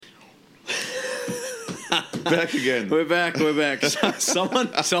back again. We're back.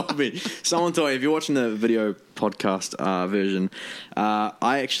 Someone told me, if you're watching the video podcast version,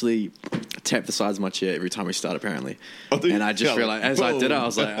 I actually tap the sides of my chair every time we start, apparently. And I just realized, as I did it, I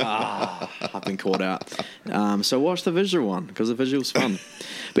was like, I've been caught out. So watch the visual one, because the visual's fun.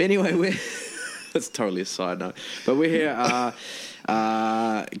 But anyway, that's totally a side note. But we're here,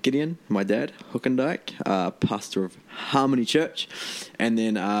 Gideon, my dad, Hookendijk, pastor of Harmony Church. And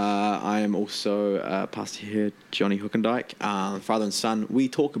then I am also pastor here, Johnny Hookendijk, father and son. We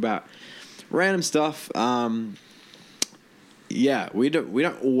talk about random stuff. We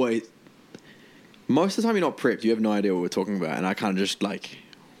don't always... Most of the time you're not prepped. You have no idea what we're talking about. And I kind of just like...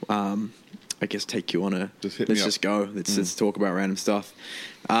 I guess take you on a... Just go. Let's talk about random stuff.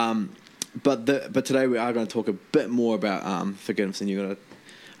 But today we are going to talk a bit more about forgiveness, and you're going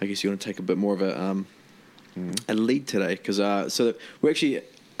to take a bit more of a lead today, because so we're actually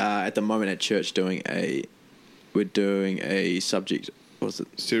at the moment at church doing a subject. What was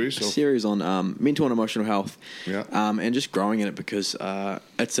it? Series on mental and emotional health. Yeah. And just growing in it, because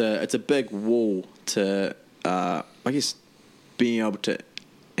it's a big wall to I guess being able to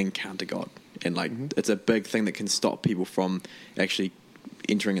encounter God, and it's a big thing that can stop people from actually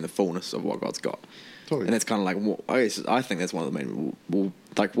entering in the fullness of what God's got. Totally. And that's kind of like, I think that's one of the main,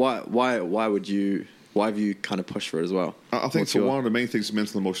 why have you kind of pushed for it as well? I think one of the main things in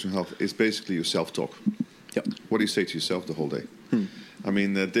mental and emotional health is basically your self-talk. Yep. What do you say to yourself the whole day? I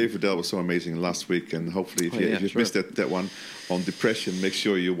mean, Dave Riddell was so amazing last week, and hopefully if you've missed that one on depression, make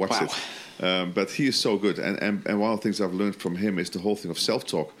sure you watch it. But he is so good, and one of the things I've learned from him is the whole thing of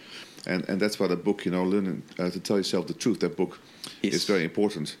self-talk. And that's why the book, learning to tell yourself the truth, that book is very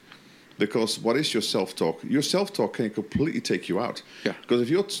important. Because what is your self-talk? Your self-talk can completely take you out. Yeah. Because if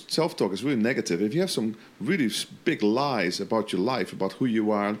your self-talk is really negative, if you have some really big lies about your life, about who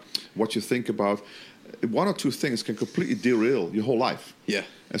you are, what you think about, one or two things can completely derail your whole life. Yeah.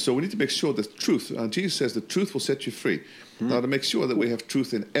 And so we need to make sure that truth, Jesus says the truth will set you free. Now to make sure that we have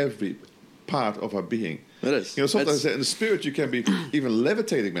truth in every part of our being. It is. Sometimes in the spirit you can be even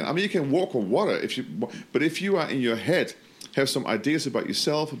levitating, man. I mean, you can walk on water, but if you are in your head, have some ideas about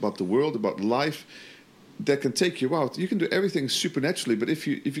yourself, about the world, about life, that can take you out. You can do everything supernaturally, but if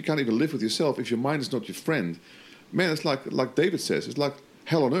you can't even live with yourself, if your mind is not your friend, man, it's like David says, it's like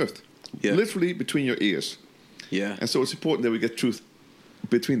hell on earth. Yeah. Literally between your ears. Yeah. And so it's important that we get truth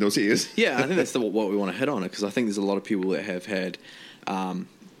between those ears. Yeah, I think that's what we want to hit on, because I think there's a lot of people that have had...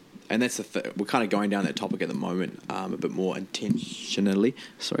 and that's we're kind of going down that topic at the moment a bit more intentionally.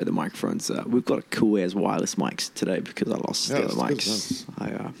 Sorry, the microphones. We've got a cool as wireless mics today because I lost the other mics.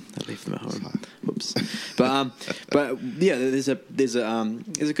 I left them at home. Whoops. But yeah, there's a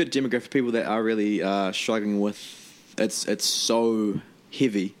good demographic of people that are really struggling with. It's so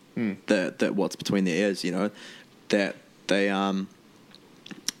heavy that what's between their ears, that they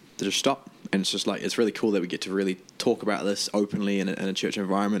just stop. And it's just it's really cool that we get to really talk about this openly in a church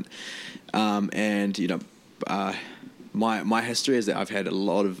environment. And, my history is that I've had a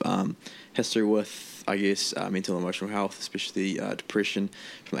lot of history with, I guess, mental and emotional health, especially depression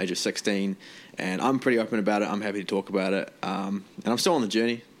from the age of 16. And I'm pretty open about it. I'm happy to talk about it. And I'm still on the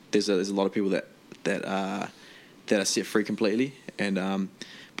journey. There's a lot of people that are set free completely. And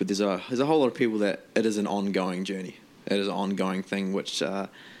but there's a whole lot of people that it is an ongoing journey. It is an ongoing thing, which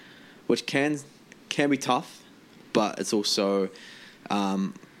can be tough, but it's also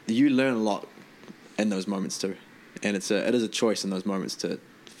you learn a lot in those moments too, and it is a choice in those moments to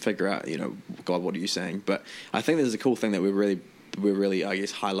figure out, God, what are you saying? But I think this is a cool thing that we're really I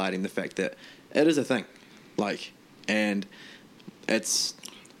guess highlighting the fact that it is a thing, and it's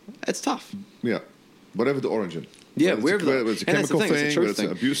tough. Yeah, whatever the origin. Yeah, whether it's a chemical thing, whether it's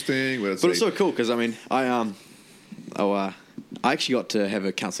an abuse thing, but it's so cool because I mean I actually got to have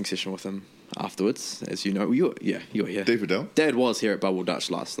a counselling session with him afterwards, as you know. You're here. Dave Riddell? Dad was here at Bible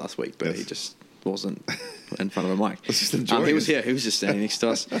Dutch last week, but he just wasn't in front of a mic. He was here. He was just standing next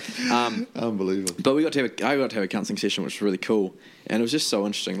to us. Unbelievable. But I got to have a counselling session, which was really cool, and it was just so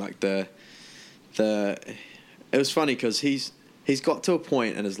interesting. It was funny because he's got to a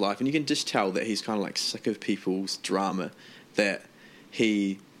point in his life, and you can just tell that he's kind of sick of people's drama. That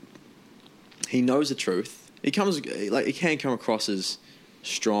he knows the truth. He can come across as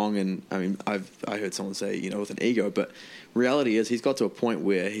strong, and I mean, I heard someone say, with an ego, but reality is he's got to a point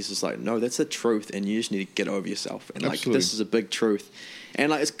where he's just no, that's the truth, and you just need to get over yourself, and Absolutely. This is a big truth,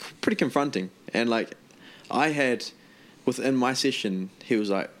 and it's pretty confronting, and I had within my session, he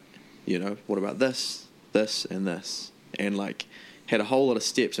was what about this, and this, and had a whole lot of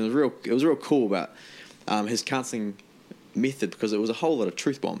steps, and it was real cool about his counselling method, because it was a whole lot of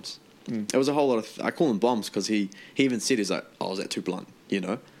truth bombs. It was a whole lot of. I call them bombs because he even said, he's like, "Oh, was that too blunt?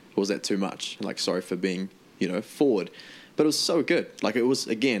 Or was that too much? Like, sorry for being forward." But it was so good. Like, it was,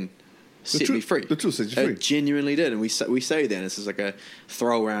 again, set me free. The truth set you free. It genuinely did. And we say that, and it's just like a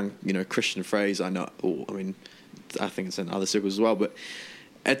throw around, Christian phrase. I know. I think it's in other circles as well. But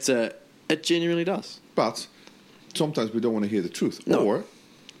it genuinely does. But sometimes we don't want to hear the truth, or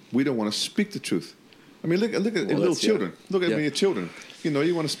we don't want to speak the truth. I mean, look at little children. Yeah. Look at when you're children.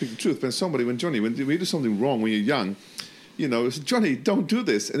 You want to speak the truth. When Johnny, when you do something wrong when you're young, it's, Johnny, don't do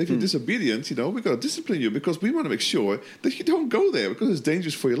this. And if you're disobedient, we've got to discipline you because we want to make sure that you don't go there because it's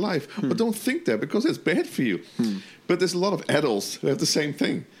dangerous for your life. But don't think that because it's bad for you. But there's a lot of adults who have the same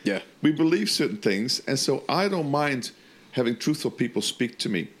thing. Yeah. We believe certain things. And so I don't mind having truthful people speak to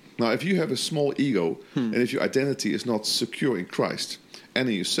me. Now, if you have a small ego and if your identity is not secure in Christ and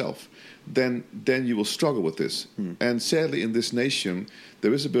in yourself, then you will struggle with this. And sadly, in this nation,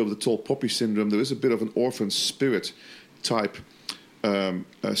 there is a bit of the tall poppy syndrome. There is a bit of an orphan spirit type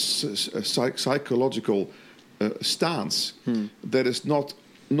psychological stance that is not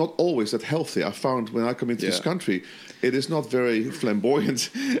always that healthy. I found when I come into this country, it is not very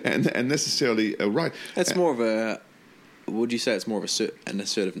flamboyant and necessarily right. It's more of a, would you say it's more of an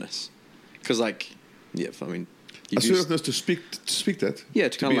assertiveness? Because assertiveness to speak that. Yeah,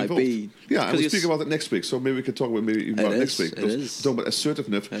 to kind of like be. Yeah, and we'll speak about that next week. So maybe we can talk about next week. Talk about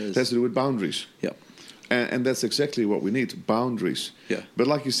assertiveness has to do with boundaries. Yeah. And that's exactly what we need, boundaries. Yeah. But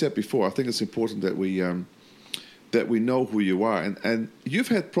like you said before, I think it's important that we know who you are. And you've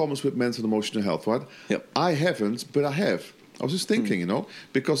had problems with mental and emotional health, right? Yep. I haven't, but I have. I was just thinking,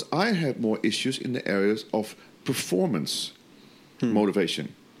 because I had more issues in the areas of performance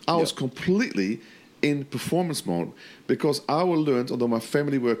motivation. I was completely in performance mode because I learned, although my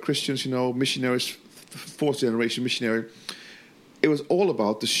family were Christians, missionaries, fourth generation missionary, it was all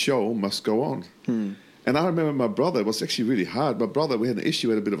about the show must go on. And I remember my brother, it was actually really hard. My brother, we had an issue,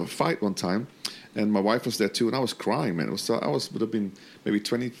 we had a bit of a fight one time, and my wife was there too, and I was crying, man. Would have been maybe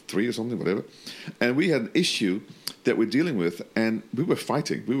 23 or something, whatever. And we had an issue that we're dealing with, and we were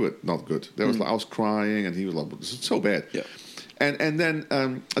fighting. We were not good. I was crying, and he was like, this is so bad. Yeah. And then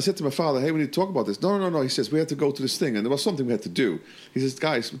I said to my father, hey, we need to talk about this. No. He says, we have to go to this thing. And there was something we had to do. He says,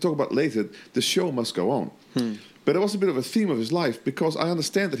 guys, we'll talk about it later. The show must go on. But it was a bit of a theme of his life because I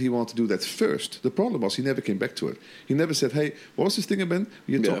understand that he wanted to do that first. The problem was he never came back to it. He never said, hey, what was this thing again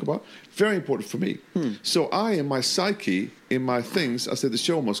you talk about? Very important for me. So I, in my psyche, in my things, I said the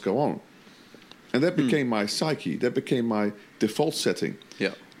show must go on. And that became my psyche. That became my default setting.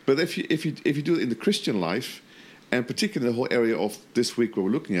 Yeah. But if you do it in the Christian life, and particularly the whole area of this week where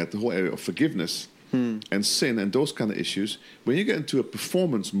we're looking at, the whole area of forgiveness and sin and those kind of issues, when you get into a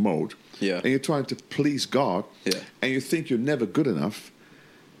performance mode and you're trying to please God and you think you're never good enough,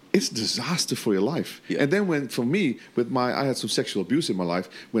 it's a disaster for your life. Yeah. And then I had some sexual abuse in my life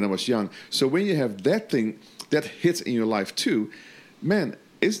when I was young. So when you have that thing that hits in your life too, man,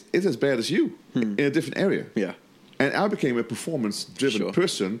 it's as bad as you in a different area. Yeah. And I became a performance-driven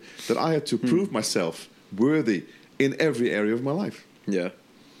person that I had to prove myself worthy in every area of my life. Yeah.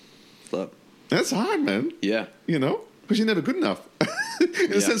 That's hard, man. Yeah. Because you're never good enough.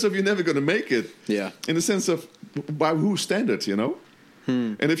 in the sense of you're never going to make it. Yeah. In the sense of by whose standards,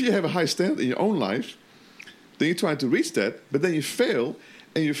 And if you have a high standard in your own life, then you're trying to reach that, but then you fail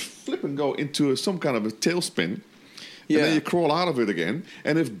and you flip and go into some kind of a tailspin. And then you crawl out of it again.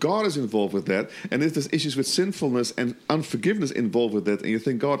 And if God is involved with that, and if there's issues with sinfulness and unforgiveness involved with that, and you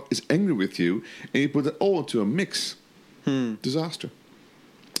think God is angry with you, and you put it all into a mix, disaster.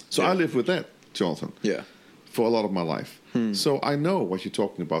 So I live with that, Jonathan, for a lot of my life. So I know what you're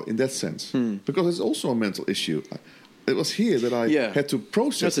talking about in that sense, because it's also a mental issue. It was here that I had to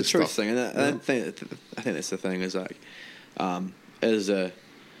process That's a truth stuff. thing, and I think that's the thing is like,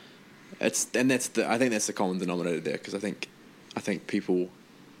 I think that's the common denominator there, because I think people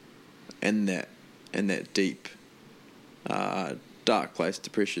in that deep dark place,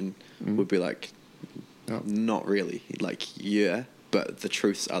 depression, would be like, not really, like but the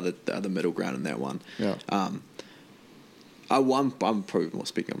truths are the middle ground in that one. I'm probably more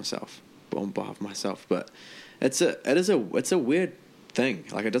speaking on behalf of myself, but it's a weird thing.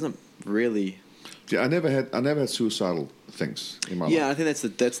 Like, it doesn't really. Yeah, I never had suicidal things in my life. Yeah, I think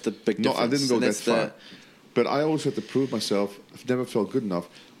that's the big difference. No, I didn't go that far. But I always had to prove myself. I've never felt good enough.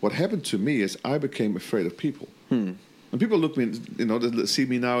 What happened to me is I became afraid of people. And people look at me, they see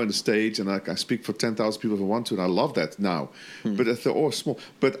me now on the stage, and I speak for 10,000 people if I want to, and I love that now. But if they're all small.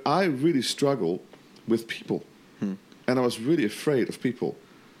 But I really struggle with people. And I was really afraid of people.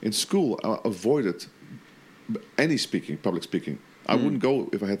 In school, I avoided any public speaking. I wouldn't go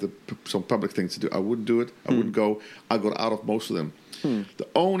if I had some public things to do. I wouldn't do it. I wouldn't go. I got out of most of them. The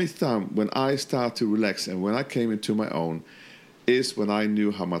only time when I started to relax and when I came into my own is when I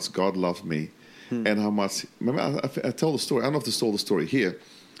knew how much God loved me and how much... Remember, I told the story. I don't know if I told the story here,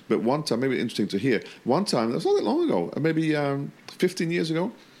 but one time, maybe interesting to hear. One time, that was not that long ago, maybe 15 years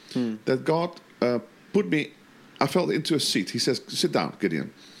ago, that God put me... I fell into a seat. He says, sit down,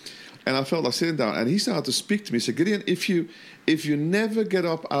 Gideon. And I felt like sitting down, and he started to speak to me. He said, Gideon, if you never get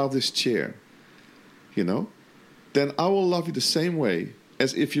up out of this chair, then I will love you the same way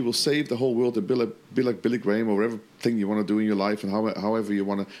as if you will save the whole world and be like Billy Graham or whatever thing you want to do in your life and however you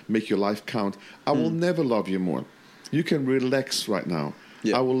want to make your life count. I will never love you more. You can relax right now.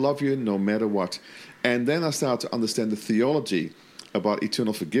 Yeah. I will love you no matter what. And then I started to understand the theology about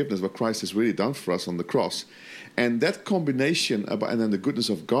eternal forgiveness, what Christ has really done for us on the cross. And that combination, and then the goodness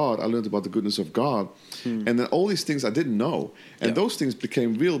of God, I learned about the goodness of God. And then all these things I didn't know. And those things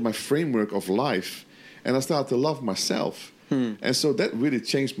became my framework of life. And I started to love myself. And so that really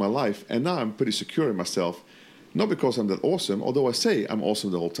changed my life. And now I'm pretty secure in myself. Not because I'm that awesome, although I say I'm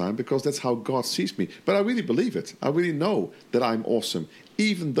awesome the whole time, because that's how God sees me. But I really believe it. I really know that I'm awesome,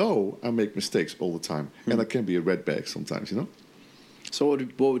 even though I make mistakes all the time. And I can be a red bag sometimes, So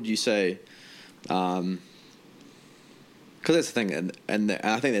what would you say? Because that's the thing, and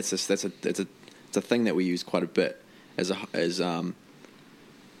I think it's a thing that we use quite a bit as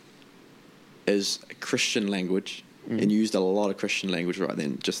Christian language, and used a lot of Christian language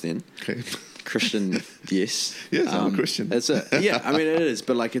just then. Okay. Christian, yes. Yes, I'm a Christian. I mean it is,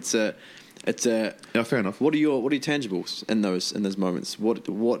 but like it's a yeah, fair enough. What are your tangibles in those moments? What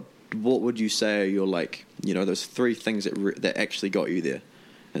would you say are your, like, those three things that actually got you there?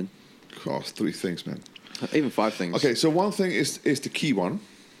 And gosh, 3 things, man. Even 5 things. Okay, so one thing is the key one,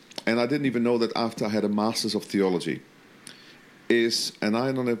 and I didn't even know that after I had a Master's of Theology. And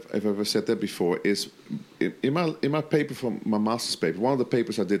I don't know if I've ever said that before, is in my paper for my Master's paper, one of the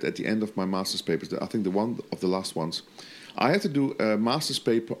papers I did at the end of my Master's papers, I think one of the last ones, I had to do a Master's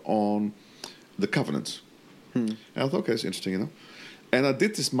paper on the covenants. And I thought, okay, that's interesting, And I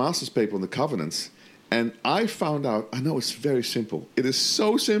did this Master's paper on the covenants, and I found out, I know it's very simple. It is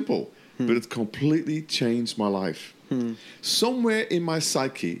so simple, but it completely changed my life. Somewhere in my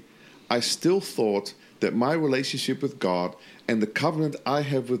psyche, I still thought that my relationship with God and the covenant I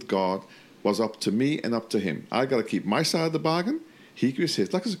have with God was up to me and up to him. I got to keep my side of the bargain. He gives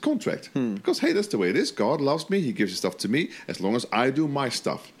his, like it's a contract. Because, hey, that's the way it is. God loves me. He gives his stuff to me as long as I do my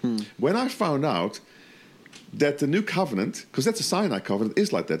stuff. When I found out that the new covenant, because that's a Sinai covenant,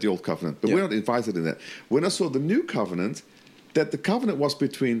 is like that, the old covenant, but we're not invited in that. When I saw the new covenant, that the covenant was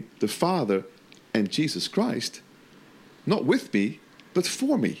between the Father and Jesus Christ, not with me, but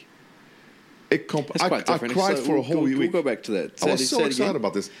for me. I cried for a whole week. We'll go back to that. I was so excited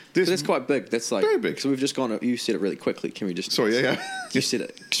about this. That's quite big. That's like very big. So we've just gone. You said it really quickly. Can we just? Sorry, yeah. You said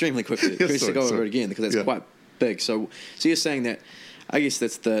it extremely quickly. Can we just go over it again, because that's quite big. So you're saying that? I guess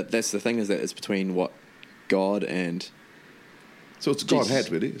that's the thing, is that it's between what God and. So it's Godhead,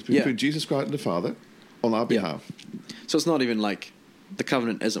 really. It's between Jesus Christ and the Father on our behalf. So it's not even like the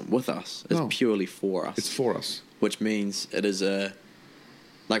covenant isn't with us. It's purely for us. It's for us. Which means it is a.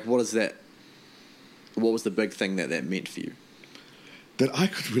 Like, what is that? What was the big thing that meant for you? That I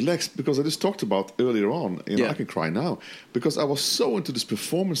could relax, because I just talked about earlier on. I can cry now because I was so into this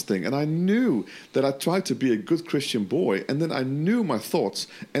performance thing, and I knew that I tried to be a good Christian boy, and then I knew my thoughts,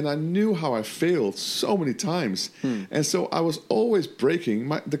 and I knew how I failed so many times, and so I was always breaking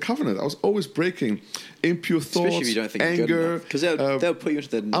the covenant. I was always breaking impure thoughts, especially if you don't think anger, because they'll put you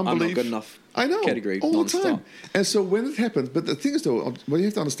into the I'm not good enough. I know, category all non-stop. the time. And so when it happened, but the thing is, though, what you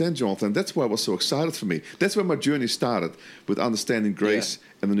have to understand, Jonathan, that's why it was so excited for me. That's where my journey started, with understanding grace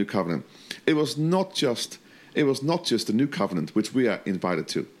and the new covenant. It was not just the new covenant, which we are invited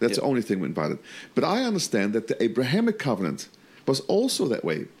to. That's the only thing we're invited. But I understand that the Abrahamic covenant was also that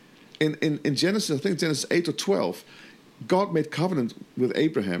way. In Genesis, I think Genesis 8 or 12, God made covenant with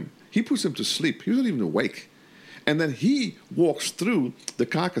Abraham. He puts him to sleep. He was not even awake. And then he walks through the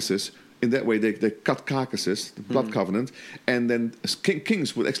carcasses. In that way, they cut carcasses, the blood covenant, and then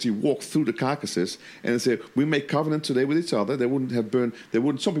kings would actually walk through the carcasses and say, "We make covenant today with each other." They wouldn't have burned. They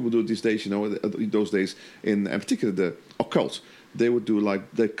wouldn't. Some people do it these days, in those days, in particular the occult. They would do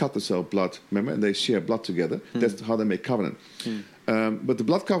they cut themselves blood, remember, and they share blood together. That's how they make covenant. But the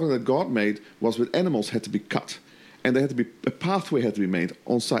blood covenant that God made was with animals had to be cut. And there had to be a pathway had to be made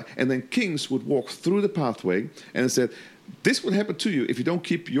on site, and then kings would walk through the pathway and said, "This would happen to you if you don't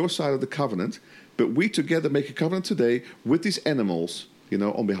keep your side of the covenant. But we together make a covenant today with these animals,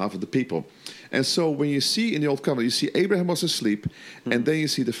 on behalf of the people." And so when you see in the Old Covenant, you see Abraham was asleep, and then you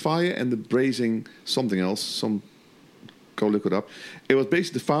see the fire and the braising something else. Go look it up. It was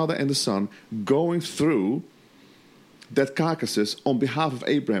basically the father and the son going through that carcasses on behalf of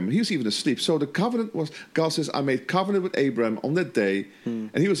Abraham. He was even asleep. So the covenant was, God says, I made covenant with Abraham on that day,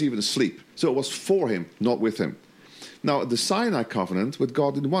 and he was even asleep. So it was for him, not with him. Now, the Sinai covenant, what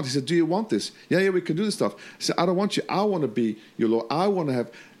God didn't want, he said, do you want this? Yeah, we can do this stuff. He said, I don't want you. I want to be your Lord. I want to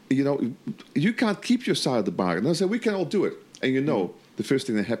have, you can't keep your side of the bargain. And I said, we can all do it. And the first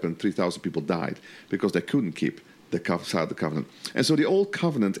thing that happened, 3,000 people died because they couldn't keep the side of the covenant. And so the old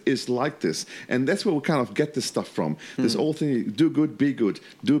covenant is like this. And that's where we kind of get this stuff from. This old thing, do good, be good.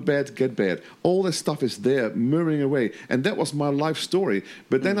 Do bad, get bad. All this stuff is there, murmuring away. And that was my life story.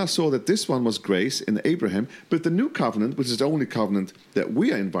 But then I saw that this one was grace in Abraham. But the new covenant, which is the only covenant that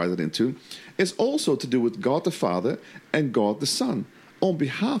we are invited into, is also to do with God the Father and God the Son on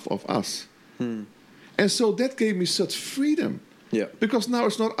behalf of us. And so that gave me such freedom. Yeah. Because now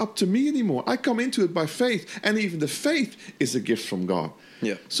it's not up to me anymore. I come into it by faith, and even the faith is a gift from God.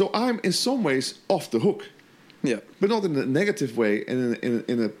 Yeah. So I'm in some ways off the hook. Yeah. But not in a negative way, in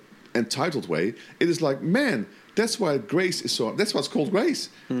an entitled way. It is like, man, that's why grace is so. That's why it's called grace.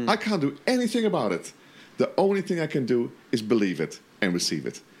 I can't do anything about it. The only thing I can do is believe it and receive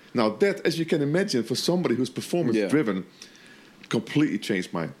it. Now that, as you can imagine, for somebody who's performance driven, completely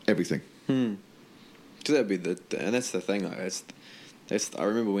changed my everything. So that'd be and that's the thing. Like, I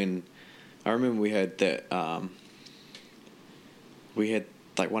remember we had that. We had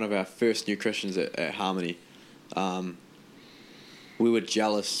like one of our first new Christians at Harmony. We were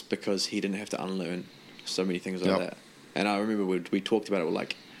jealous because he didn't have to unlearn so many things like that. And I remember we talked about it. We're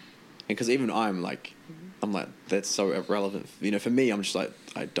like, and because even I'm like, that's so irrelevant. For me, I'm just like,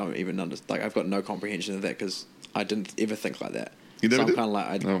 I don't even understand. Like, I've got no comprehension of that because I didn't ever think like that. You never did? I'm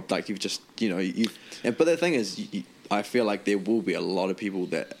kind of like, like you've just, but the thing is, I feel like there will be a lot of people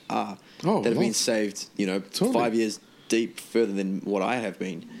that have been saved, totally. 5 years deep further than what I have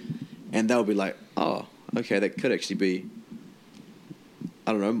been. And they'll be like, oh, okay, that could actually be,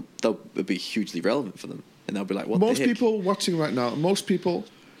 I don't know, it'll be hugely relevant for them. And they'll be like, what the heck? Most people watching right now, most people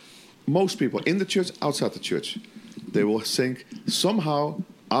in the church, outside the church, they will think, somehow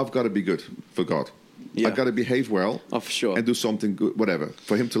I've got to be good for God. Yeah. I've got to behave well, for sure, and do something good, whatever,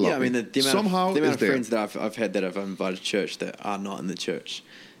 for Him to love me. The amount of friends that I've had that I've invited to church that are not in the church,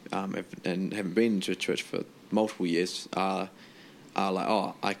 and haven't been to a church for multiple years, are like,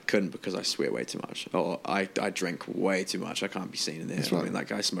 oh, I couldn't because I swear way too much, or I drink way too much, I can't be seen in there. That's right. I mean,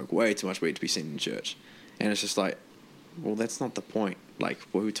 like, I smoke way too much weed to be seen in church, and it's just like, well, that's not the point. Like,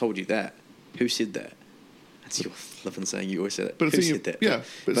 well, who told you that? Who said that? That's your flipping saying. You always say that. But who said that? Yeah,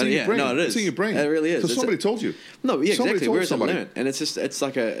 but it's in your brain. No, it is. It's in your brain. It really is. So somebody told you. No, yeah, somebody exactly. Where is it learned? And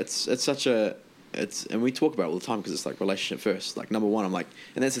and we talk about it all the time because it's like relationship first. Like, number one, I'm like,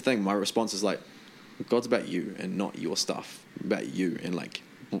 and that's the thing. My response is like, God's about you and not your stuff. About you, and like,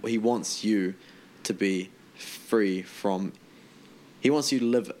 He wants you to be free from. He wants you to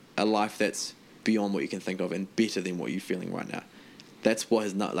live a life that's beyond what you can think of and better than what you're feeling right now. That's what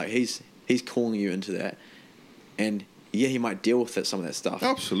He's calling you into that. And yeah, He might deal with some of that stuff.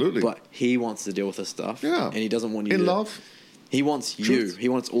 Absolutely. But He wants to deal with this stuff. Yeah. And He doesn't want you in love. He wants truth. you. He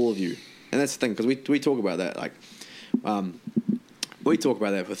wants all of you. And that's the thing, because we talk about that. Like, we talk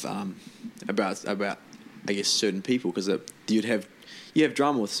about that with about I guess certain people, because you have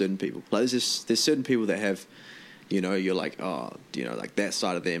drama with certain people. Like, there's certain people that have, you're like, oh, like that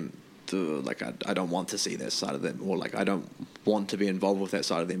side of them. Like, I don't want to see that side of them, or like I don't want to be involved with that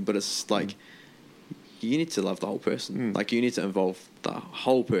side of them. But it's like, you need to love the whole person. Like, you need to involve the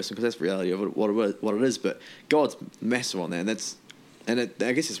whole person, because that's the reality of what it is. But God's massive on that, and I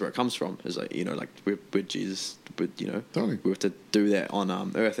guess that's where it comes from. Is like, like we're Jesus, but totally. we have to do that on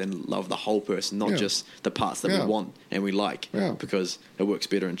earth and love the whole person, not just the parts that we want and we like, because it works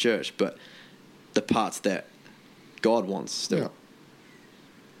better in church, but the parts that God wants still. Yeah.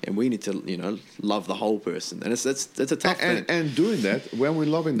 And we need to, love the whole person, and it's a tough thing. And doing that, when we're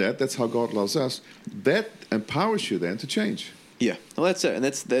loving that's how God loves us. That empowers you then to change. Yeah, well, that's it, and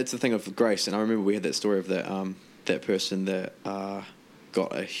that's the thing of grace. And I remember we had that story of that person that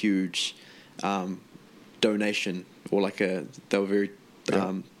got a huge donation, or like they were very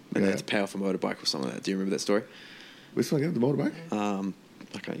and they had to pay off a motorbike or something like that. Do you remember that story? Which one again? The motorbike?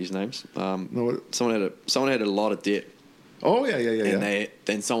 I can't use names. No. Someone had a lot of debt. Oh yeah. And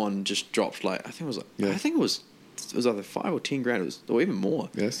then someone just dropped, like, I think it was either $5 or $10,000, or even more.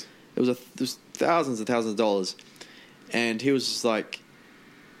 Yes. It was thousands and thousands of dollars, and he was just like,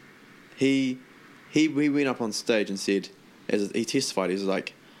 he went up on stage and said, as he testified, he was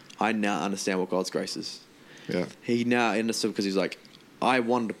like, I now understand what God's grace is. Yeah. He now understood because he's like, I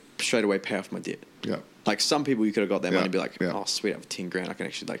wanted to straight away pay off my debt. Yeah. Like some people, you could have got that money and be like, Yeah. oh sweet, I have 10 grand, I can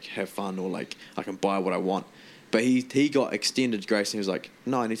actually like have fun, or like I can buy what I want. But he got extended grace, and he was like,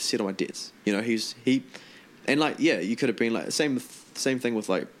 no, I need to settle my debts. You know, and like, yeah, you could have been like same thing with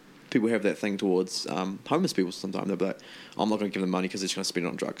like people have that thing towards homeless people. Sometimes they'll be like, I'm not going to give them money because they're just going to spend it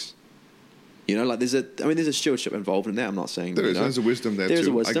on drugs. You know, like there's a stewardship involved in that. I'm not saying there's a wisdom there too.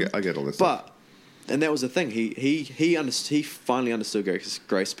 A wisdom. I get all this stuff. And that was the thing. He finally understood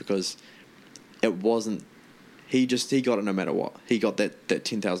grace because it wasn't. He got it no matter what. He got that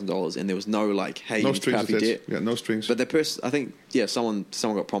 $10,000, and there was no like, hey, No you need to pay strings off your debt. attached. Yeah, no strings. But that person, I think, yeah, someone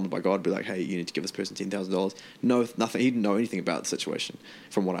got prompted by God, be like, hey, you need to give this person $10,000. No, nothing. He didn't know anything about the situation,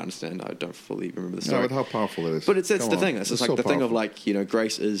 from what I understand. I don't fully remember the story. No, but how powerful it is. But it's the Come on. thing. It's just like so the thing of powerful. like, you know,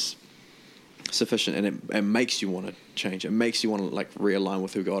 grace is sufficient, and it makes you want to change. It makes you want to like realign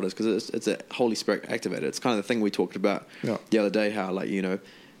with who God is, because it's a Holy Spirit activated. It's kind of the thing we talked about the other day. How like, you know,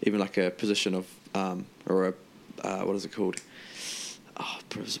 even like a position of or a what is it called?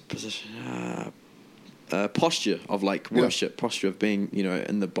 Posture of like worship, posture of being, you know,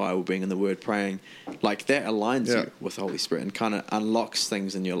 in the Bible, being in the Word, praying, like that aligns you with the Holy Spirit and kind of unlocks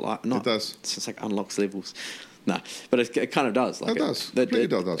things in your life. It does. It's like unlocks levels. Nah, but it kind of does. Like it does. It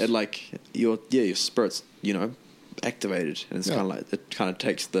does. It like your spirit's, you know, activated, and it's kind of like it kind of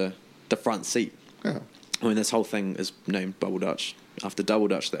takes the front seat. Yeah. I mean, this whole thing is named Double Dutch after Double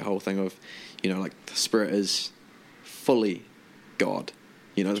Dutch. That whole thing of, you know, like the Spirit is fully God,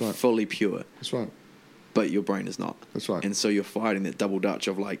 you know, right. fully pure. That's right. But your brain is not. That's right. And so you're fighting that double dutch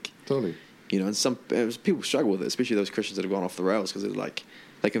of like, Totally. you know, and people struggle with it, especially those Christians that have gone off the rails, because they're like,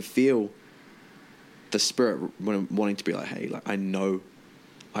 they can feel the Spirit wanting to be like, hey, like I know,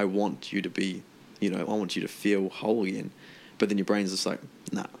 I want you to be, you know, I want you to feel whole again, but then your brain's just like,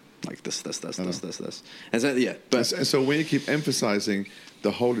 nah, like this. And so yeah, but and so when you keep emphasizing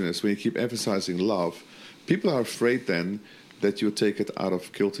the holiness, when you keep emphasizing love, people are afraid then that you take it out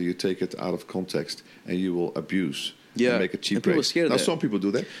of kilter, you take it out of context, and you will abuse and make a cheap and people are break. scared of Now, that. some people do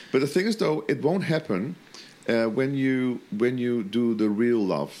that. But the thing is, though, it won't happen when you do the real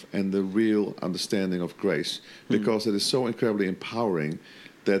love and the real understanding of grace, because it is so incredibly empowering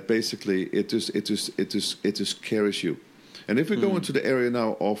that basically it just carries you. And if we go into the area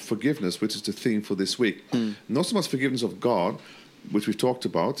now of forgiveness, which is the theme for this week, not so much forgiveness of God, which we've talked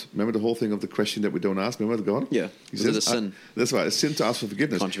about. Remember the whole thing of the question that we don't ask? Remember God? Yeah. Is it a sin? That's right. It's sin to ask for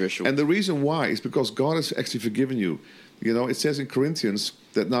forgiveness. Controversial. And the reason why is because God has actually forgiven you. You know, it says in Corinthians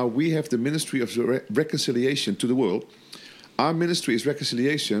that now we have the ministry of reconciliation to the world. Our ministry is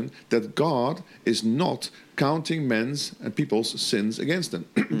reconciliation, that God is not counting men's and people's sins against them.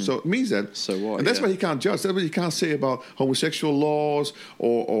 So it means that. So what? And that's why he can't judge. That's what he can't say about homosexual laws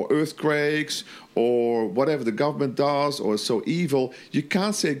or earthquakes or whatever the government does or is so evil. You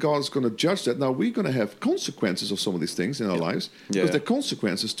can't say God's going to judge that. Now, we're going to have consequences of some of these things in our lives because they're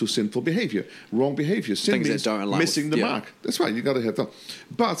consequences to sinful behavior, wrong behavior. Sin Things means that don't align missing with- the mark. That's right. You got to have that.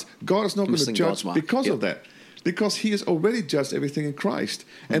 But God is not going to Missing God's judge mark. because of that. Because he has already judged everything in Christ.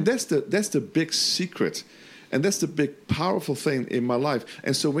 And that's the big secret. And that's the big powerful thing in my life.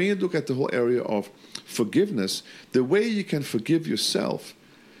 And so when you look at the whole area of forgiveness, the way you can forgive yourself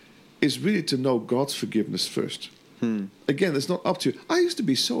is really to know God's forgiveness first. Again, it's not up to you. I used to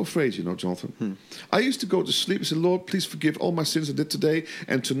be so afraid, you know, Jonathan. I used to go to sleep and say, Lord, please forgive all my sins I did today.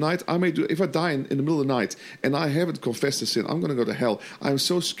 And tonight, I may do, if I die in the middle of the night and I haven't confessed the sin, I'm going to go to hell. I'm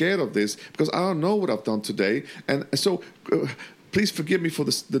so scared of this because I don't know what I've done today. And so please forgive me for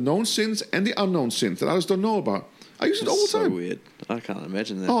the known sins and the unknown sins that I just don't know about. I used it all the so time. weird. I can't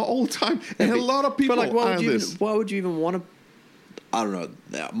imagine that. Oh, all the time. And a lot of people But like, are this. why would you even want to? I don't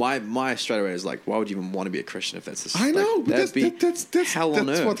know. My straight away is like, why would you even want to be a Christian if that's the I know, like, but that's hell on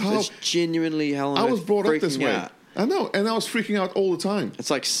that's earth. what how It's genuinely hell on earth. I was brought up this freaking way. out. I know, and I was freaking out all the time. It's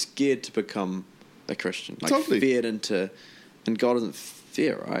like scared to become a Christian, like Totally. feared into, and God isn't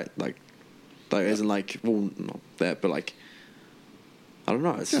fear, right? Like isn't like, well, not that, but like, I don't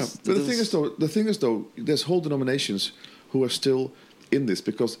know. It's Yeah, just, but the thing is though, there's whole denominations who are still in this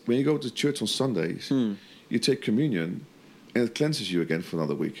because when you go to church on Sundays, you take communion, and it cleanses you again for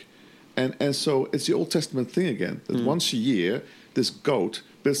another week, and so it's the Old Testament thing again that once a year this goat,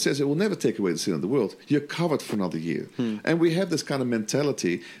 but it says it will never take away the sin of the world. You're covered for another year, and we have this kind of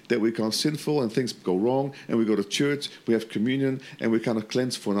mentality that we become sinful and things go wrong, and we go to church, we have communion, and we kind of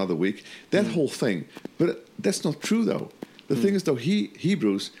cleanse for another week. That whole thing, but that's not true though. The thing is though,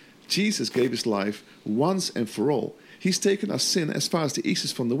 Hebrews, Jesus gave his life once and for all. He's taken our sin as far as the east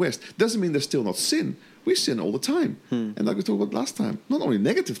is from the west. Doesn't mean there's still not sin. We sin all the time. And like we talked about last time, not only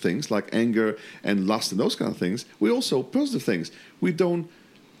negative things like anger and lust and those kind of things, we also positive things. We don't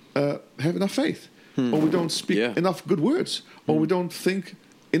have enough faith, or we don't speak enough good words, or we don't think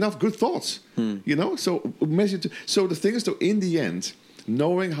enough good thoughts. You know, so the thing is, though, in the end,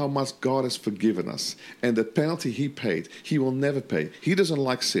 knowing how much God has forgiven us and the penalty He paid, He will never pay. He doesn't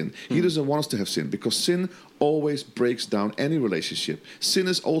like sin. He doesn't want us to have sin, because sin always breaks down any relationship. Sin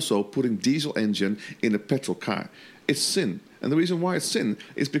is also putting diesel engine in a petrol car. It's sin. And the reason why it's sin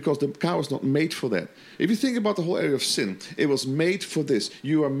is because the car was not made for that. If you think about the whole area of sin, it was made for this.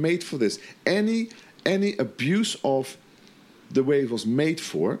 You are made for this. Any abuse of the way it was made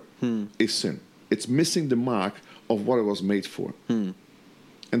for is sin. It's missing the mark of what it was made for.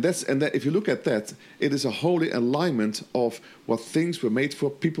 And that, if you look at that, it is a holy alignment of what things were made for,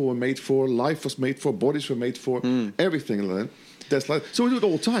 people were made for, life was made for, bodies were made for, everything like that. That's like, so we do it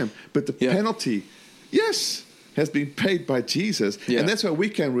all the time. But the penalty, has been paid by Jesus. And that's why we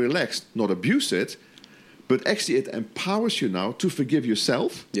can relax, not abuse it, but actually it empowers you now to forgive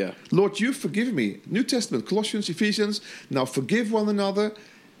yourself. Lord, you forgive me. New Testament, Colossians, Ephesians, now forgive one another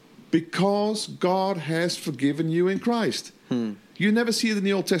because God has forgiven you in Christ. You never see it in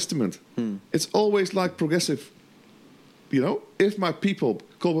the Old Testament. It's always like progressive. You know, if my people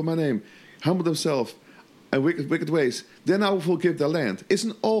call by my name, humble themselves and wicked ways, then I will forgive their land. It's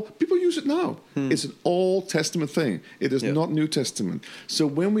an all, people use it now. It's an Old Testament thing. It is not New Testament. So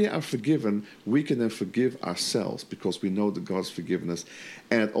when we are forgiven, we can then forgive ourselves because we know that God's forgiven us,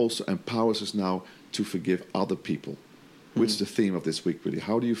 and it also empowers us now to forgive other people, which is the theme of this week, really.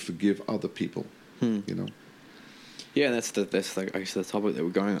 How do you forgive other people? You know? Yeah, that's like, I guess, the topic that we're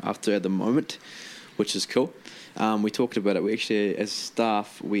going after at the moment, which is cool. We talked about it. We actually, as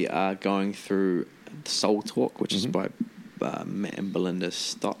staff, we are going through Soul Talk, which is by Matt and Belinda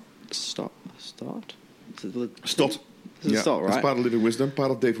Stott. Stott. Stott, right? It's part of Living Wisdom,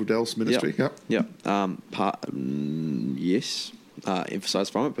 part of Dave Rudell's ministry. Yes. Emphasize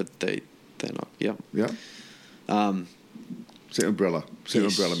from it, but they're not. Same umbrella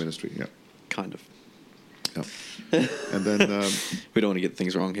ministry. Kind of. And then we don't want to get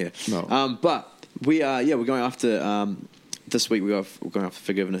things wrong here. No. But we are we're going after this week. We're going after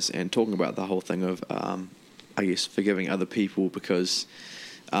forgiveness and talking about the whole thing of I guess forgiving other people, because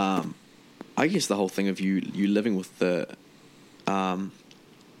I guess the whole thing of you living with the what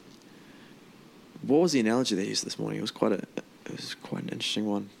was the analogy they used this morning? It was quite an interesting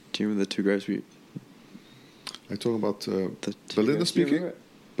one. Do you remember the two graves? I talk about Belinda speaking.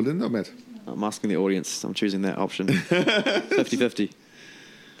 Belinda or Matt? I'm asking the audience. I'm choosing that option. 50-50.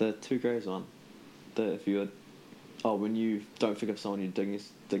 The two graves one. When you don't forgive someone, you're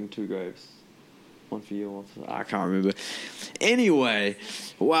digging two graves. One for you, one for... I can't remember. Anyway,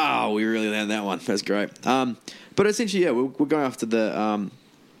 wow, we really landed that one. That's great. But essentially, we're going after the...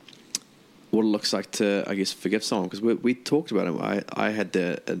 what it looks like to, I guess, forgive someone, because we talked about it. I had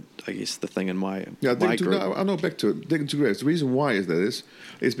the thing in my my group. I know, back to it. Digging two graves. The reason why is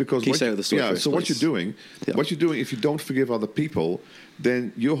because Can you say the story first, so please? what you're doing, if you don't forgive other people,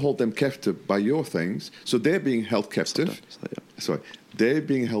 then you hold them captive by your things. So they're being held captive. They're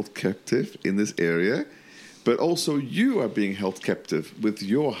being held captive in this area, but also you are being held captive with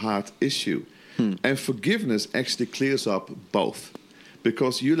your heart issue. And forgiveness actually clears up both.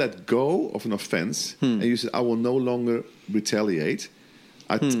 Because you let go of an offense and you say, I will no longer retaliate.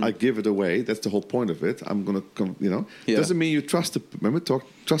 I give it away. That's the whole point of it. I'm going to, Doesn't mean you trust the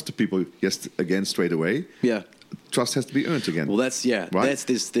people, straight away. Yeah. Trust has to be earned again. Well, that's, right?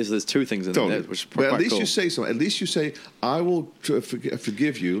 There's two things in there, which is quite But at least cool. you say so. At least you say, I will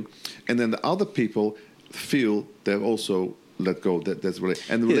forgive you. And then the other people feel they've also let go. That's really,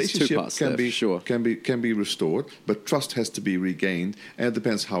 and the relationship can be restored, but trust has to be regained, and it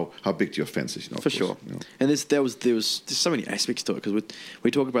depends how big the offense is. For sure. And there was so many aspects to it, because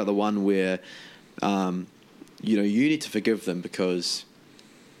we talk about the one where you need to forgive them because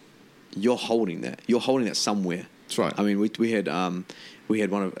you're holding that somewhere. That's right. I mean, we had one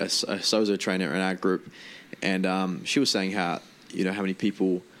of a Sozo trainer in our group, and she was saying how many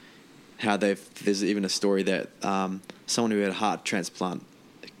people. There's even a story that someone who had a heart transplant,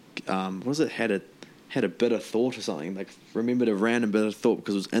 had a bitter thought or something, like remembered a random bitter thought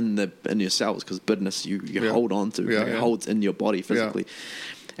because it was in your cells, because bitterness you hold on to, it holds in your body physically.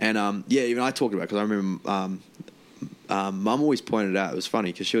 And even I talked about it, because I remember Mum always pointed out, it was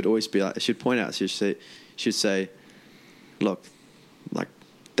funny because she would always be like, she'd point out, she'd say, look, like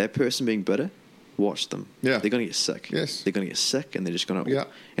that person being bitter, watch them. Yeah. They're going to get sick. Yes. They're going to get sick, and they're just going to... Yeah.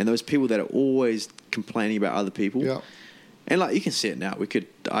 And those people that are always complaining about other people... Yeah. And, like, you can see it now.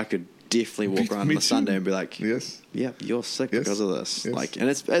 I could definitely walk around on a Sunday and be like... Yes. Yeah, you're sick Yes. because of this. Yes. Like, and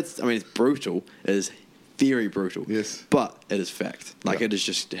it's brutal. It is very brutal. Yes. But it is fact. Like, Yeah. it is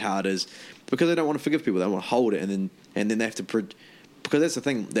just how it is. Because they don't want to forgive people. They want to hold it, and then they have to... because that's the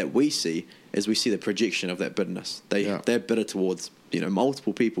thing that we see, is we see the projection of that bitterness. They're bitter towards,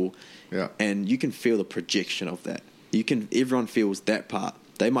 multiple people. Yeah. And you can feel the projection of that. Everyone feels that part.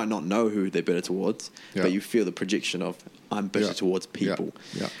 They might not know who they're bitter towards, Yeah. but you feel the projection of, I'm bitter Yeah. towards people.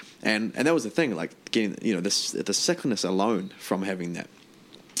 Yeah. And that was the thing, like getting, the sickness alone from having that,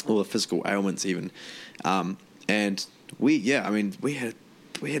 all the physical ailments even. And we had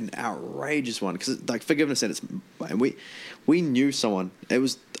an outrageous one, because like forgiveness and we knew someone. It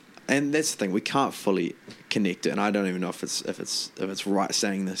was, and that's the thing, we can't fully connect it, and I don't even know if it's right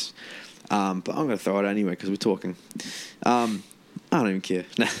saying this, but I'm going to throw it anyway because we're talking. I don't even care.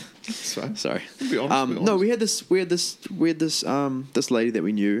 Nah. That's fine. Sorry. Be honest, be honest. No, we had this lady that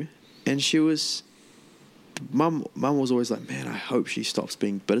we knew, and she was. Mum was always like, man, I hope she stops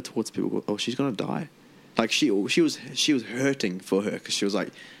being bitter towards people, or she's gonna die. Like she was hurting for her, because she was like,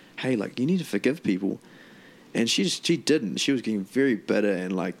 hey, like, you need to forgive people, and she didn't. She was getting very bitter,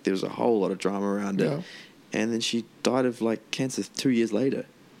 and like there was a whole lot of drama around Yeah. it, and then she died of like cancer 2 years later.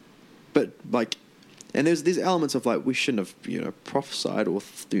 But like. And there's elements of like we shouldn't have prophesied or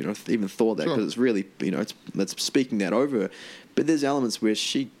even thought that, Sure. because it's really it's speaking that over her. But there's elements where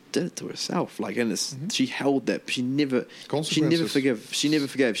she did it to herself, like, and she held that she never forgave.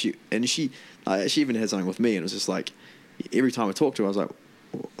 She even had something with me, and it was just like every time I talked to her, I was like,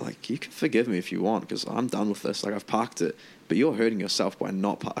 well, like, you can forgive me if you want, because I'm done with this. Like, I've parked it, but you're hurting yourself by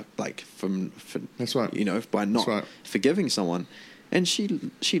not That's right. by not That's right. forgiving someone. And she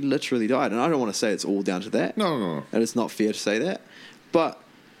literally died. And I don't want to say it's all down to that. No. And it's not fair to say that. But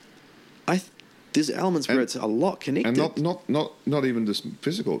there's elements where it's a lot connected. And not even just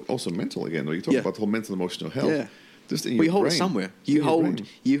physical, also mental again. You talk about the whole mental emotional health. Yeah. Just in Well, your you hold brain. it somewhere. In your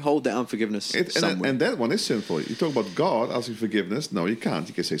You hold that unforgiveness brain. somewhere. And that one is sinful. You talk about God asking forgiveness. No, you can't.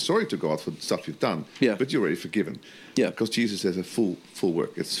 You can say sorry to God for stuff you've done. Yeah. But you're already forgiven. Yeah. Because Jesus has a full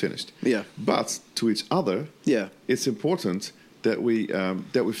work. It's finished. Yeah. But to each other, Yeah. it's important that we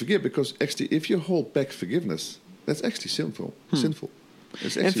forgive, because actually, if you hold back forgiveness, that's actually sinful. Sinful.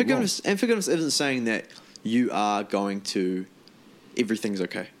 It's actually And forgiveness isn't saying that you are going to everything's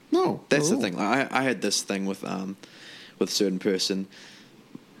okay. No, That's the not at thing. Like, I had this thing with a certain person.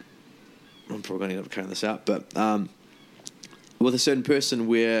 I'm probably going to end up cutting this out, but with a certain person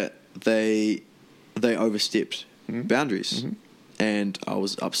where they overstepped boundaries, and I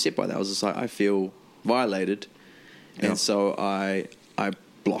was upset by that. I was just like, I feel violated, and so I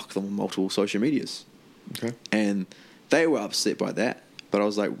blocked them on multiple social medias. Okay. And they were upset by that, but I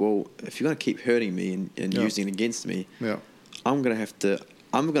was like, well, if you're going to keep hurting me and using it against me, I'm going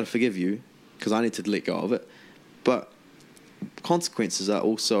to forgive you, because I need to let go of it. But consequences are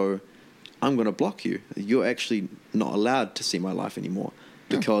also, I'm going to block you. You're actually not allowed to see my life anymore,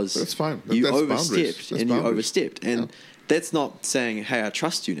 because that's fine. you That's overstepped boundaries. That's and boundaries. you overstepped. And that's not saying, hey, I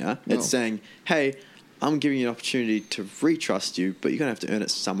trust you now. No. It's saying, hey, I'm giving you an opportunity to re-trust you, but you're going to have to earn it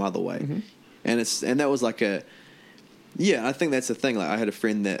some other way. And that was like I think that's the thing. Like, I had a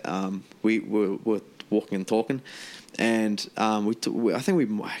friend that we were walking and talking, and I think we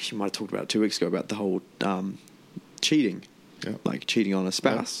actually might have talked about it 2 weeks ago about the whole cheating, like cheating on a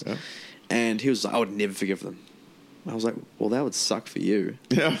spouse. Yeah. And he was like, I would never forgive them. I was like, well, that would suck for you.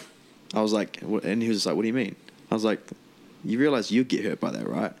 Yeah. I was like, and he was just like, what do you mean? I was like, you realize you get hurt by that,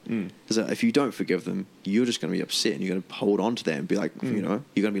 right? Because if you don't forgive them, you're just going to be upset, and you're going to hold on to that and be like, you're going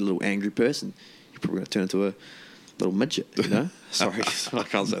to be a little angry person. You're probably going to turn into a little midget, Sorry, I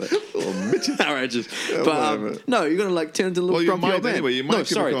can't say that. Little midget. Outrageous. But no, you're going to like turn into a little grumpy old man. Anyway, you might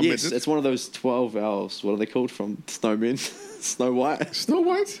sorry, become yes, midget. it's one of those 12 elves. What are they called from Snowmen? Snow White. Snow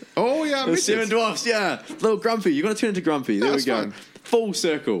White? Oh, yeah, The Seven Dwarfs, yeah. Little grumpy. You're going to turn into grumpy. There we That's go. fine. Full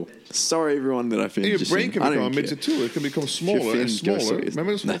circle. Sorry, everyone, that I And finished. your brain can become a midget too. It can become smaller and offended, go smaller. see it.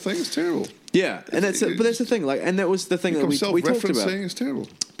 Remember this whole thing? It's terrible. Yeah, and that's it. But that's the thing. Like, and that was the thing that we talked about. Self-referencing is terrible.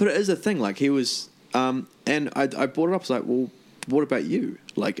 But it is a thing. Like, he was, and I brought it up. I was like, well, what about you?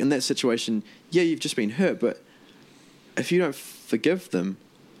 Like, in that situation, yeah, you've just been hurt, but if you don't forgive them,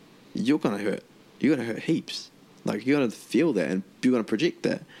 you're gonna hurt. You're gonna hurt heaps. Like, you're gonna feel that, and you're gonna project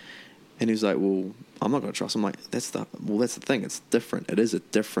that. And he was like, well, I'm not going to trust them. I'm like, that's the thing. It's different. It is a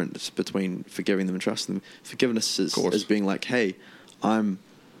difference between forgiving them and trusting them. Forgiveness is being like, hey, I'm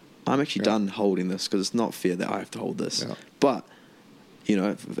actually done holding this, because it's not fair that I have to hold this. Yeah. But, You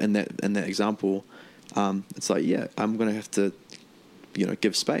know, in that example, it's like, yeah, I'm going to have to, you know,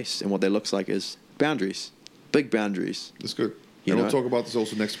 give space. And what that looks like is boundaries, big boundaries. That's good. You And know? we'll talk about this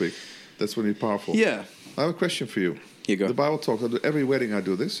also next week. That's really powerful. Yeah. I have a question for you. You go. The Bible talks, every wedding I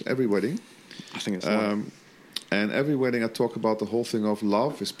do this, every wedding. I think it's right. And every wedding I talk about the whole thing of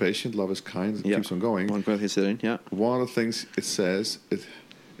love is patient, love is kind, it keeps on going. One growth is in, yeah. One of the things it says,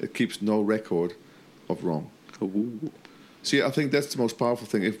 it keeps no record of wrong. Ooh. See, I think that's the most powerful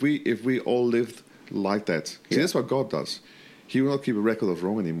thing. If we all lived like that, see, that's what God does. He will not keep a record of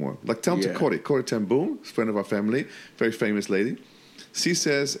wrong anymore. Like tell to Corrie ten Boom, a friend of our family, very famous lady. She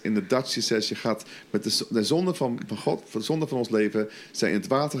says, in de Dutch, she says, je gaat met de zonde van God, de zonde van ons leven, zijn in het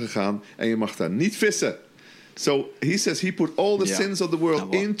water gegaan en je mag daar niet vissen. So he says he put all the sins of the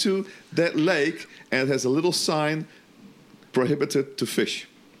world into that lake and it has a little sign, prohibited to fish.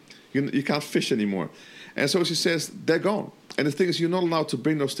 You can't fish anymore. And so she says, they're gone. And the thing is, you're not allowed to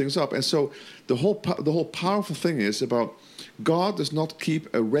bring those things up. And so the whole powerful thing is about God does not keep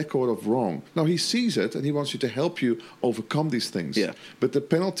a record of wrong. Now, he sees it, and he wants you to help you overcome these things. Yeah. But the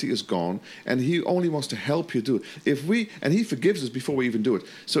penalty is gone, and he only wants to help you do it. And he forgives us before we even do it.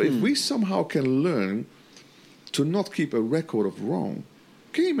 So if we somehow can learn to not keep a record of wrong,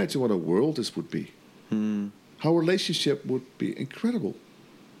 can you imagine what a world this would be? How a relationship would be incredible.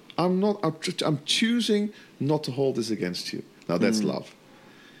 I'm choosing not to hold this against you. Now that's love.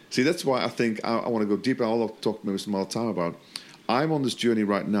 See, that's why I think I want to go deeper. I'll talk maybe some other time about. I'm on this journey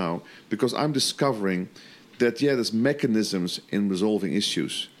right now because I'm discovering that, there's mechanisms in resolving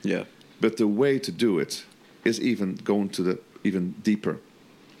issues. Yeah. But the way to do it is even going to even deeper.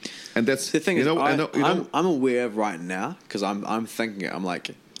 And that's the thing. I'm aware of right now because I'm thinking.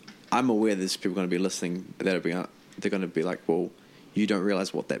 I'm aware there's people going to be listening they're going to be like, well, you don't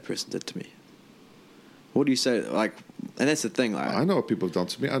realize what that person did to me. What do you say? Like, and that's the thing. Like, I know what people have done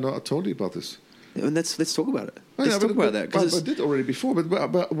to me. I told you about this. And let's talk about it. Let's talk about that. I did already before.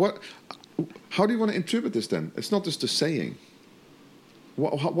 But what? How do you want to interpret this then? It's not just a saying.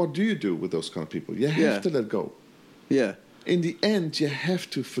 What do you do with those kind of people? You have to let go. Yeah. In the end, you have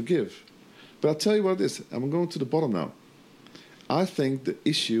to forgive. But I'll tell you what it is. I'm going to the bottom now. I think the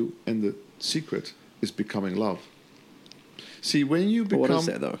issue and the secret is becoming love. See, when you become what is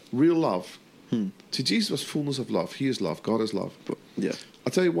that, though? Real love. See, Jesus was fullness of love. He is love. God is love. Yeah.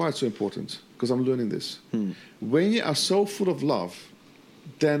 I'll tell you why it's so important. Because I'm learning this. When you are so full of love,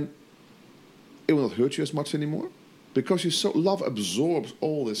 then it will not hurt you as much anymore. Because love absorbs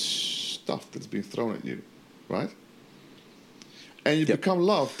all this stuff that's being thrown at you. Right? And you become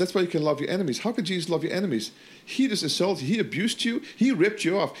love. That's why you can love your enemies. How can Jesus love your enemies? He just insulted you. He abused you. He ripped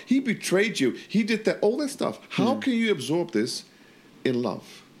you off. He betrayed you. He did that, all that stuff. How can you absorb this in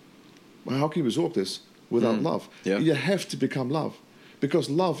love? Well, how can you absorb this without love? Yeah. You have to become love. Because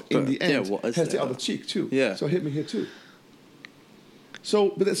love, in the end, has the other cheek too. Yeah. So hit me here too.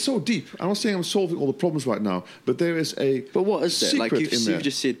 So, but it's so deep. I'm not saying I'm solving all the problems right now, but there is a But what is that? Like, you've you've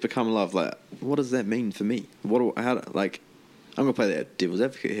just said become love. Like, what does that mean for me? I'm going to play that devil's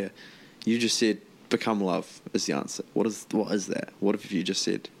advocate here. You just said become love is the answer. What is that? What if you just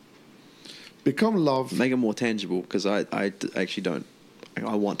said become love? Make it more tangible, because I actually don't.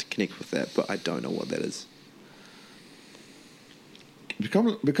 I want to connect with that, but I don't know what that is.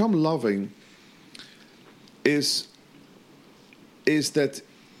 Become loving is that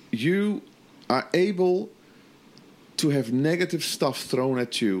you are able to have negative stuff thrown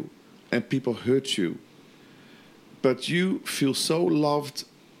at you and people hurt you, but you feel so loved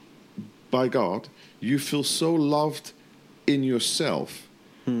by God, you feel so loved in yourself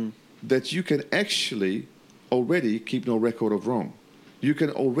that you can actually already keep no record of wrong. You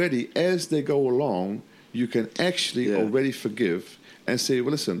can already, as they go along, you can actually already forgive and say, well,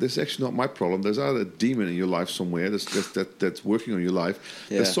 listen, this is actually not my problem. There's either a demon in your life somewhere that's working on your life.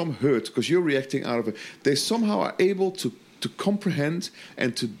 Yeah. There's some hurt because you're reacting out of it. They somehow are able to comprehend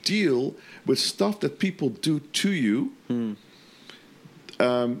and to deal with stuff that people do to you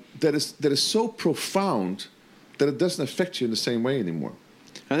that is so profound that it doesn't affect you in the same way anymore.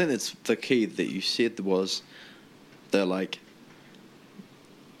 I think that's the key that you said was they're like,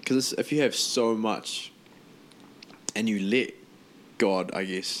 because if you have so much and you let God, I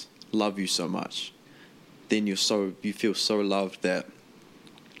guess, love you so much, then you feel so loved that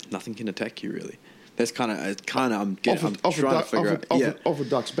nothing can attack you really. That's kind of I'm trying to figure out. Off a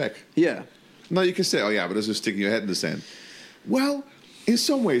duck's back. Yeah. Now you can say, oh yeah, but that's just sticking your head in the sand. Well, in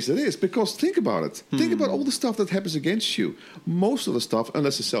some ways it is, because think about it. Think about all the stuff that happens against you. Most of the stuff,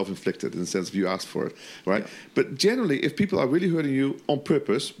 unless it's self-inflicted in the sense of you asked for it, right? Yeah. But generally, if people are really hurting you on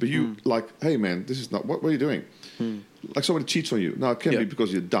purpose, but you like, hey man, this is not, what are you doing? like somebody cheats on you. Now, it can be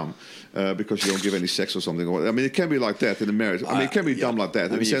because you're dumb, because you don't give any sex or something. I mean, it can be like that in a marriage. I mean, it can be dumb like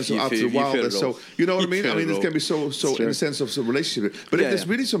that in the sense of after a while. So, you know what I mean? I mean, it can be so in the sense of some relationship. But if there's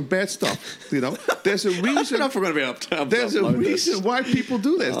really some bad stuff, there's a reason. There's a reason why people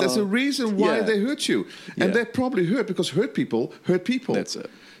do this. There's a reason why they hurt you. And they're probably hurt because hurt people hurt people. That's it.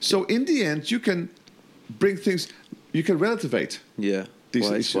 So in the end, you can bring things, you can relativate. Yeah.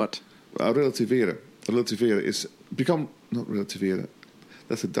 What? Relativeren. Relativeren is become, not relativeren.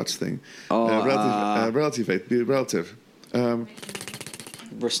 That's a Dutch thing. Relativate, be relative.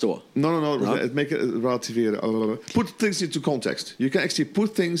 Restore. No. Make it relativeren. Put things into context. You can actually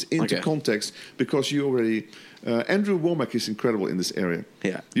put things into context because you already. Andrew Womack is incredible in this area.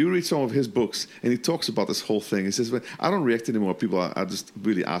 Yeah. You read some of his books, and he talks about this whole thing. He says, I don't react anymore. People are just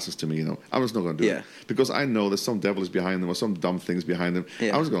really asses to me, I'm just not going to do it. Because I know there's some devil is behind them or some dumb things behind them.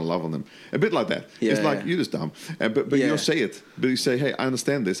 I'm just going to love on them. A bit like that. It's like, you're just dumb. But you don't say it. But you say, hey, I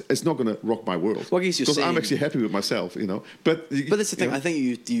understand this. It's not going to rock my world. Well, because I'm actually happy with myself, But that's the thing. I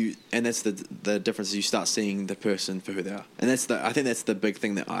think you and that's the difference is you start seeing the person for who they are. And I think that's the big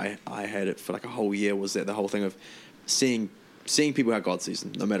thing that I had it for like a whole year was that the whole thing of seeing people how God sees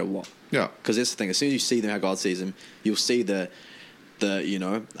them, no matter what. Yeah. Because that's the thing. As soon as you see them how God sees them, you'll see them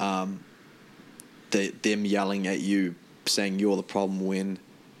yelling at you, saying you're the problem when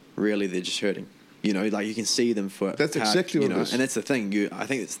really they're just hurting. Like you can see them for that's exactly what it is. And that's the thing. I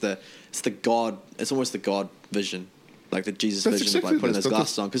think it's the God. It's almost the God vision, like the Jesus vision, exactly of like putting those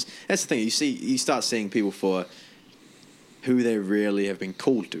glasses on. Because that's the thing. You start seeing people for who they really have been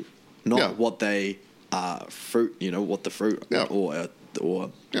called to, not what they. Fruit, what the fruit or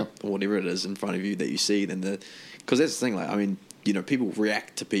whatever it is in front of you that you see, then because that's the thing. Like, I mean, people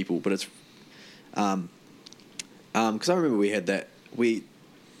react to people, but it's because I remember we had I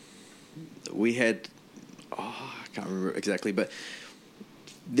can't remember exactly, but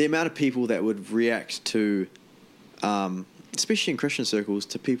the amount of people that would react to, especially in Christian circles,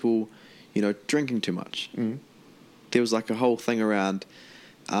 to people, drinking too much. Mm. There was like a whole thing around.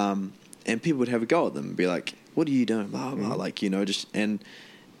 And people would have a go at them and be like, what are you doing? Blah, blah, like, just, and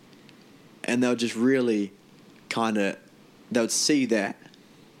they'll just really they would see that,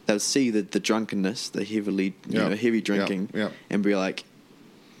 they would see the drunkenness, the heavy drinking, and be like,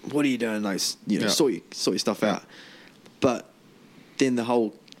 what are you doing? Like, sort your stuff out. But then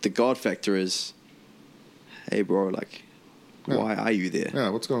the God factor is, hey, bro, like, why are you there? Yeah,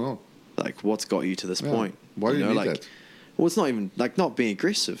 what's going on? Like, what's got you to this point? Why do you need that? Well, it's not even like not being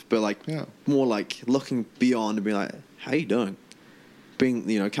aggressive, but like more like looking beyond and being like, "How you doing?"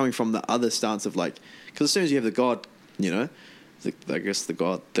 Being, coming from the other stance of like, because as soon as you have the God, I guess the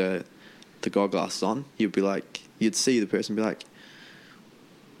God glasses on, you'd see the person be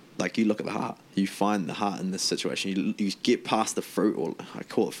like you look at the heart, you find the heart in this situation, you get past the fruit, or I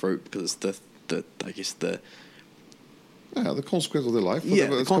call it fruit because it's the consequence of their life,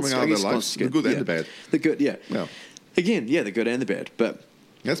 whatever is coming out of their life, the good and the bad. The good, Again, the good and the bad, but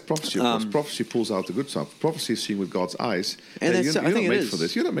that's prophecy. Of course. Prophecy pulls out the good stuff. Prophecy is seen with God's eyes, and you're not made for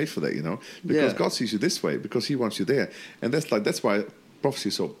this. You're not made for that, because God sees you this way because He wants you there, and that's why prophecy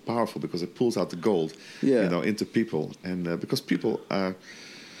is so powerful because it pulls out the gold, into people, and because people are,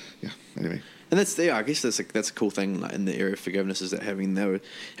 anyway. And that's I guess that's a cool thing in the area of forgiveness is that having those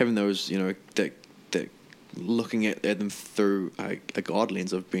that looking at them through a God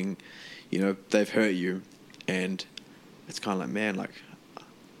lens of being, they've hurt you, and it's kind of like, man, like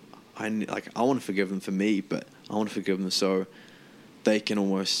I want to forgive them for me, but I want to forgive them so they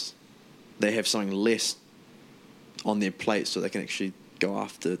have something less on their plate, so they can actually go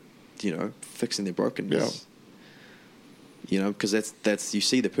after, fixing their brokenness. Because that's you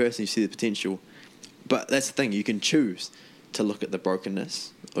see the person, you see the potential, but that's the thing. You can choose to look at the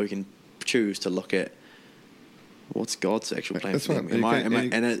brokenness, or you can choose to look at what's God's actual plan for them.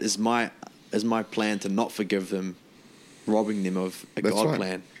 And it is my plan to not forgive them, robbing them of a God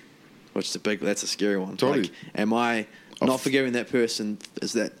plan, which is that's a scary one. Totally. Like, am I not forgiving that person?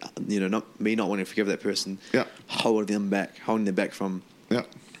 Is that not me not wanting to forgive that person? Holding them back from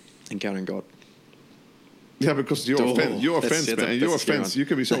encountering God. Yeah, because your offense, you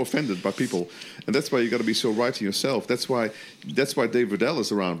can be so offended by people, and that's why you got to be so right in yourself. That's why Dave Riddell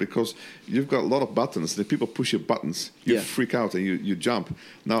is around, because you've got a lot of buttons. If people push your buttons, you freak out and you jump.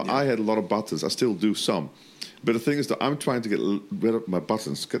 Now I had a lot of buttons. I still do some, but the thing is that I'm trying to get rid of my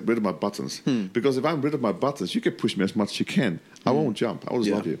buttons. Because if I'm rid of my buttons, you can push me as much as you can. I won't jump. I will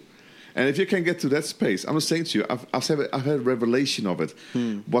just love you. And if you can get to that space, I'm just saying to you, I've had a revelation of it.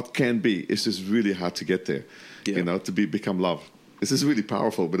 What can be is just really hard to get there, to become love. This is really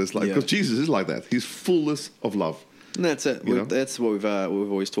powerful, but it's like, because Jesus is like that. He's fullness of love. And that's it. You know? That's what we've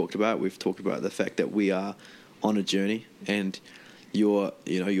always talked about. We've talked about the fact that we are on a journey, and your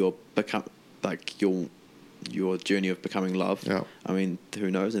journey of becoming love. Yeah. I mean, who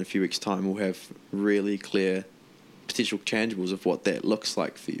knows? In a few weeks' time, we'll have really clear potential tangibles of what that looks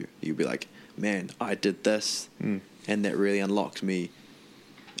like for you. You'll be like, man, I did this, and that really unlocked me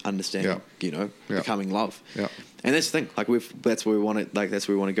understanding, becoming love. Yeah. And that's the thing. Like that's where we want to. Like that's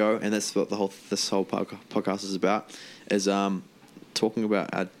where we want to go, and that's what this whole podcast is about. Is talking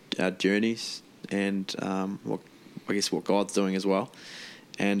about our journeys and what God's doing as well.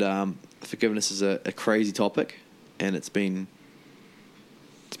 And forgiveness is a crazy topic, and it's been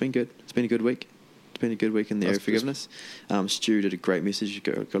good. It's been a good week. It's been a good week in the area of forgiveness. Stu did a great message.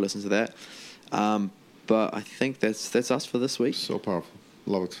 Go listen to that. But I think that's us for this week. So powerful.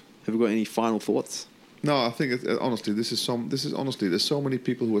 Love it. Have we got any final thoughts? No, I think honestly, this is honestly. There's so many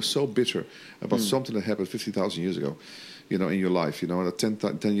people who are so bitter about something that happened 50,000 years ago, in your life.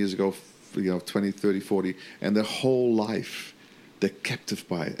 10 years ago, 20, 30, 40, and their whole life they're captive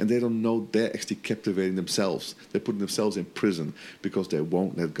by it, and they don't know they're actually captivating themselves. They're putting themselves in prison because they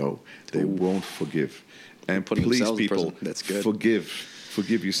won't let go. They won't forgive. And please, people, that's good.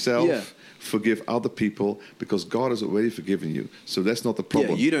 Forgive yourself. Yeah. Forgive other people, because God has already forgiven you. So that's not the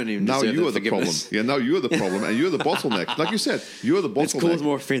problem. Yeah, you don't even now deserve you are the problem. Yeah, now you're the problem, and you're the bottleneck. Like you said, you're the bottleneck. Let's cause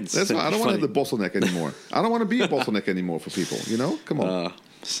more offense. That's why I don't want to have the bottleneck anymore. I don't want to be a bottleneck anymore for people. Come on.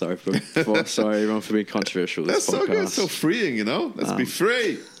 Sorry everyone for being controversial. That's this so podcast. good. It's so freeing. Let's be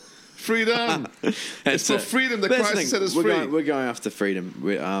free. Freedom. It's for freedom that Christ set us free. We're going after freedom,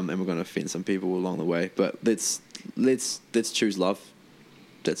 and we're going to offend some people along the way. But let's choose love.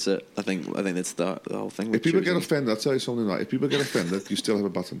 That's it. I think that's the whole thing. If people get offended, I'll tell you something right. If people get offended, you still have a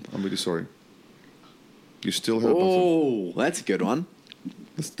button. I'm really sorry. You still have a button. Oh, that's a good one.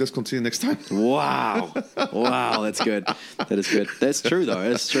 Let's continue next time. Wow, that's good. That is good. That's true, though.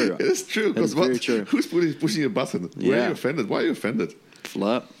 It's true. It's true. It's very true. Who's pushing a button? Why are you offended? Why are you offended?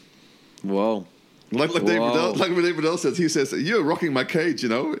 Flip. Whoa. Like Dave Riddell says, he says, "You're rocking my cage." He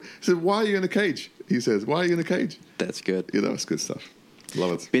said, "Why are you in a cage?" He says, "Why are you in a cage?" That's good. It's good stuff.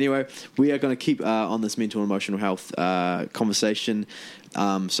 Love it. But anyway, we are going to keep on this mental and emotional health conversation.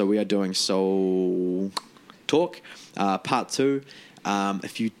 So we are doing Soul Talk Part 2.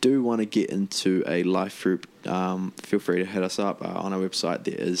 If you do want to get into a life group, feel free to hit us up on our website.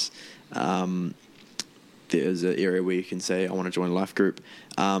 There is an area where you can say, I want to join a life group.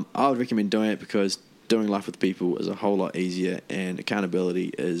 I would recommend doing it because doing life with people is a whole lot easier, and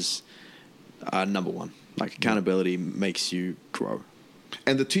accountability is number one. Like, accountability makes you grow.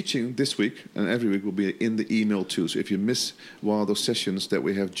 And the teaching this week and every week will be in the email too. So if you miss one of those sessions that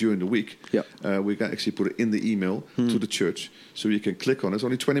we have during the week, we can actually put it in the email to the church. So you can click on it. It's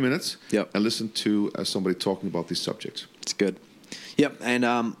only 20 minutes and listen to somebody talking about these subjects. It's good. Yep, and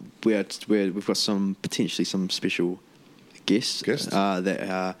we've got potentially some special guests that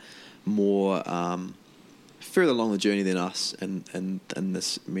are more further along the journey than us and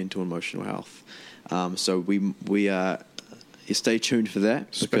this mental and emotional health. So we are... stay tuned for that,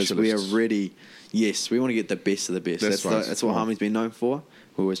 because we are ready. Yes, we want to get the best of the best. That's what Harmony's been known for.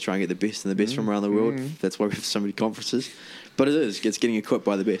 We always try and get the best and the best from around the world. That's why we have so many conferences. But it's getting equipped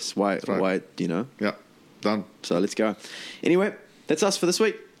by the best. Why? Yeah, done. So let's go. Anyway, that's us for this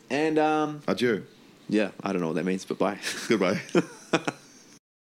week. And adieu. Yeah, I don't know what that means, but bye. Goodbye.